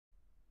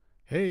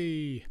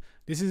Hey,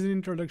 this is an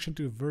introduction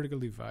to a vertical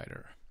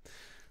divider.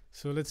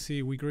 So let's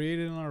see, we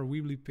created on our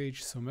Weebly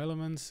page some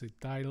elements, a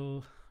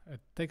title, a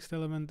text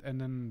element, and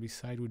then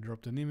beside we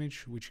dropped an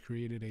image which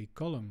created a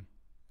column.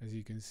 As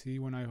you can see,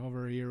 when I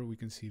hover here, we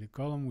can see the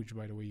column, which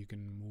by the way you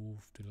can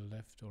move to the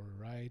left or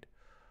right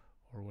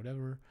or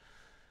whatever.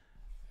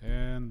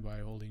 And by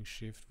holding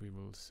shift we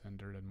will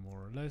center that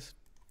more or less.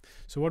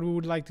 So what we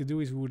would like to do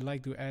is we would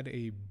like to add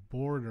a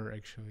border.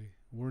 Actually,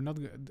 we're not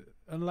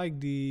unlike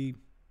the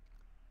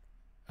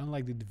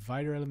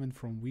divider element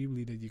from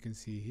Weebly that you can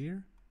see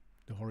here,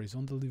 the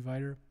horizontal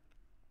divider.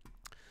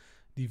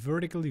 The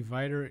vertical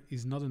divider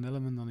is not an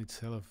element on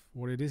itself.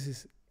 What it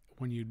is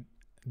when you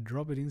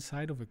drop it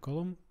inside of a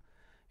column,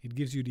 it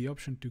gives you the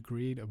option to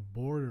create a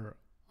border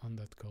on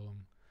that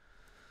column.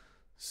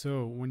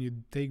 So when you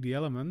take the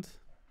element,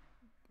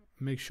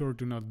 make sure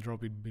to not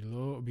drop it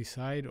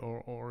beside,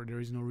 or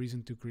there is no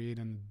reason to create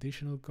an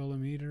additional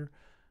column either.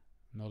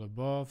 Not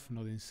above,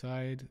 not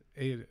inside.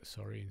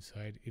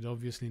 Inside. It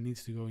obviously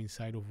needs to go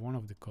inside of one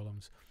of the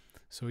columns.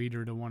 So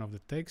either the one of the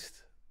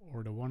text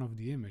or the one of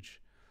the image.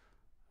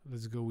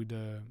 Let's go with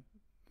the,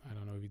 I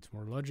don't know if it's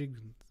more logic.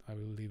 I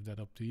will leave that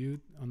up to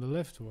you. On the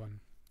left one,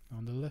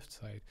 on the left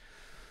side.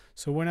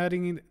 So when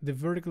adding in the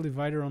vertical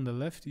divider on the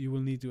left, you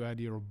will need to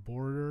add your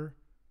border,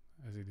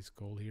 as it is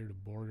called here, the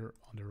border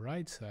on the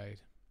right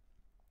side.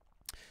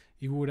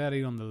 If you would add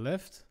it on the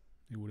left,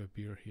 it would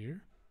appear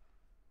here.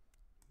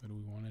 But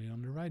we wanted it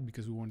on the right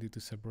because we wanted to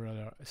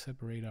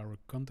separate our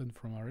content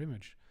from our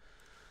image.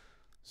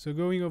 So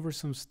going over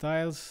some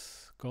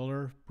styles,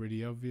 color,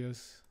 pretty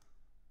obvious.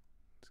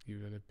 Let's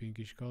give it a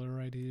pinkish color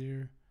right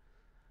here.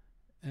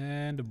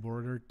 And the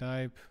border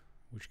type,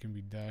 which can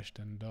be dashed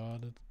and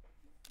dotted.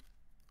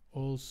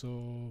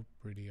 Also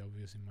pretty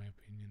obvious in my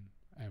opinion,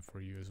 and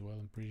for you as well,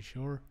 I'm pretty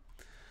sure.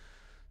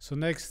 So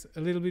next, a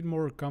little bit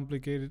more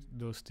complicated,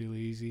 though still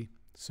easy.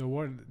 So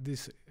what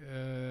these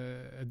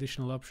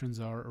additional options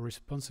are: a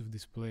responsive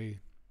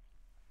display.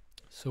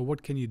 So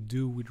what can you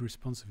do with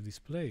responsive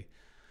display?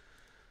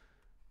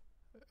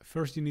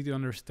 First, you need to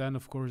understand,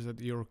 of course, that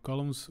your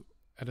columns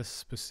at a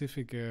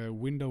specific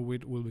window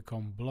width will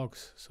become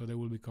blocks. So they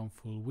will become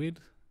full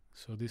width.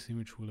 So this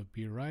image will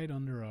appear right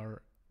under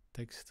our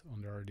text,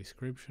 under our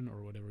description,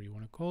 or whatever you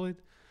want to call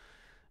it.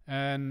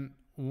 And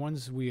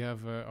once we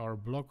have our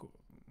block,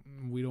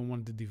 we don't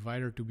want the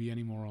divider to be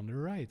anymore on the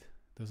right.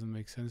 Doesn't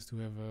make sense to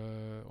have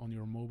on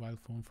your mobile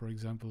phone, for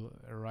example,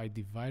 a right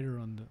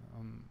divider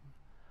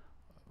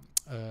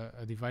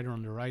a divider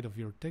on the right of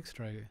your text,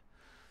 right?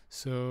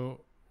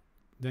 So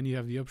then you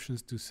have the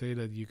options to say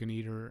that you can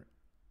either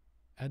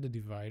add a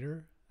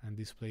divider and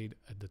display it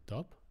at the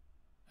top,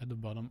 at the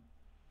bottom,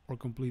 or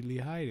completely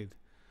hide it.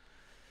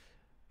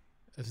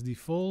 As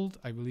default,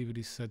 I believe it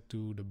is set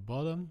to the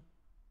bottom,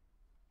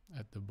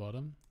 at the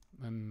bottom,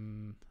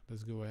 and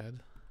let's go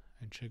ahead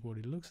and check what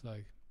it looks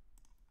like.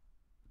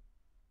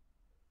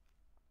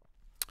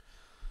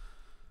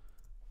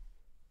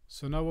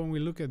 So now when we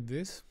look at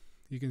this,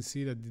 you can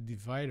see that the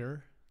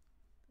divider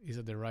is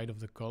at the right of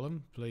the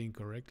column, playing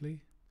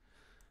correctly.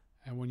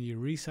 And when you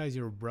resize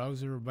your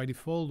browser, by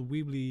default,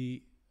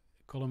 Weebly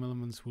column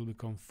elements will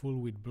become full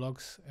width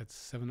blocks at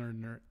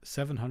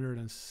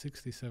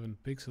 767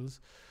 pixels.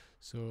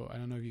 So I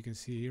don't know if you can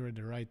see here at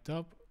the right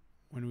top,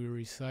 when we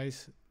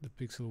resize, the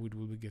pixel width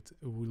will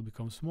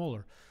become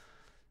smaller.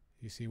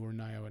 You see we're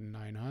now at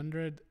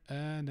 900,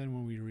 and then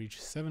when we reach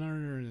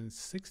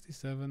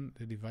 767,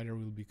 the divider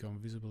will become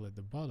visible at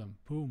the bottom.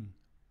 Boom,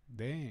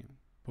 damn,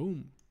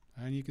 boom,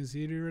 and you can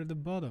see it here at the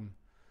bottom.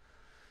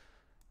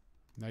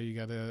 Now you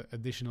got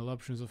additional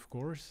options, of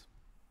course.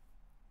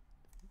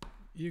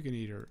 You can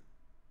either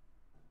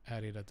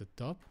add it at the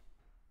top.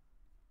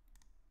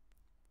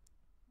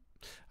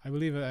 I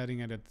believe adding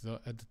it at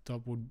the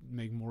top would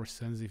make more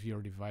sense if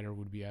your divider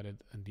would be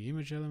added at the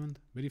image element.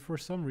 But if for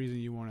some reason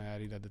you want to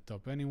add it at the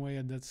top anyway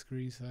at that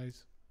screen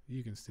size,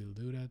 you can still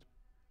do that.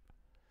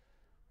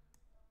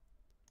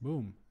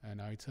 Boom, and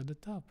now it's at the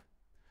top.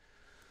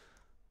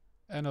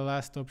 And the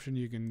last option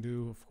you can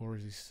do, of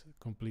course, is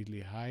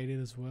completely hide it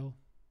as well.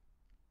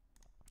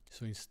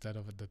 So instead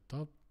of at the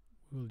top,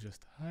 we'll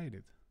just hide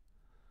it.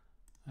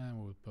 And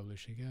we'll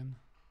publish again.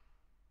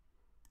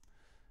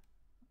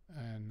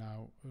 And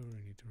now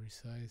we need to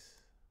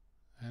resize.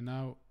 And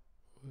now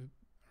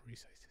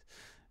resize it.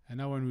 And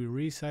now when we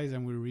resize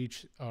and we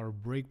reach our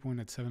breakpoint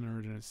at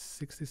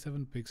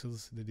 767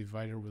 pixels, the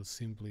divider will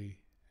simply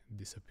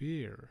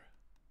disappear.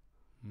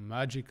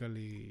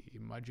 Magically.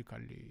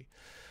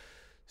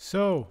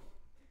 So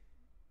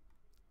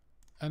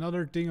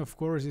another thing, of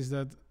course, is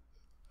that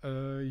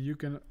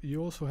you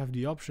also have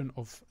the option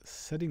of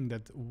setting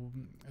that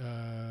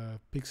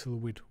pixel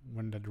width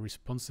when that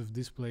responsive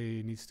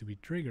display needs to be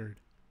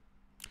triggered.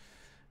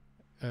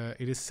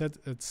 It is set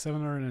at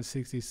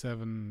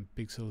 767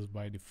 pixels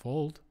by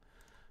default,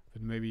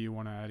 but maybe you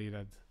want to add it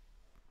at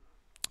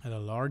a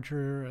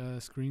larger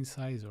screen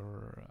size,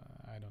 or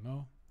I don't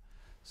know.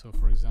 So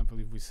for example,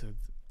 if we set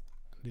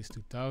this to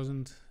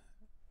 1000,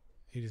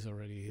 it is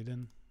already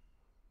hidden.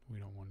 We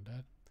don't want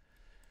that.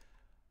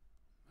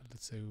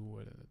 let's say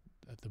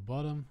at the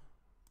bottom,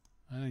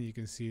 and then you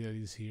can see that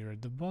it's here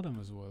at the bottom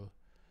as well,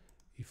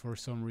 if for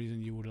some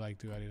reason you would like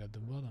to add it at the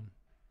bottom.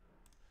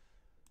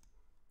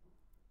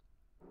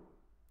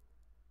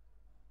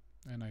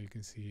 And now you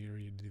can see here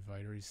the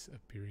divider is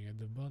appearing at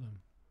the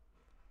bottom.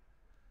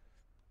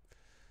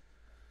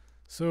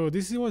 So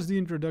this was the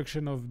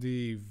introduction of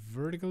the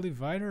vertical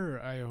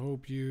divider. I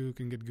hope you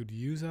can get good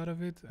use out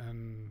of it,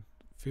 and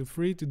feel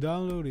free to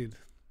download it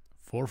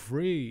for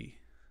free.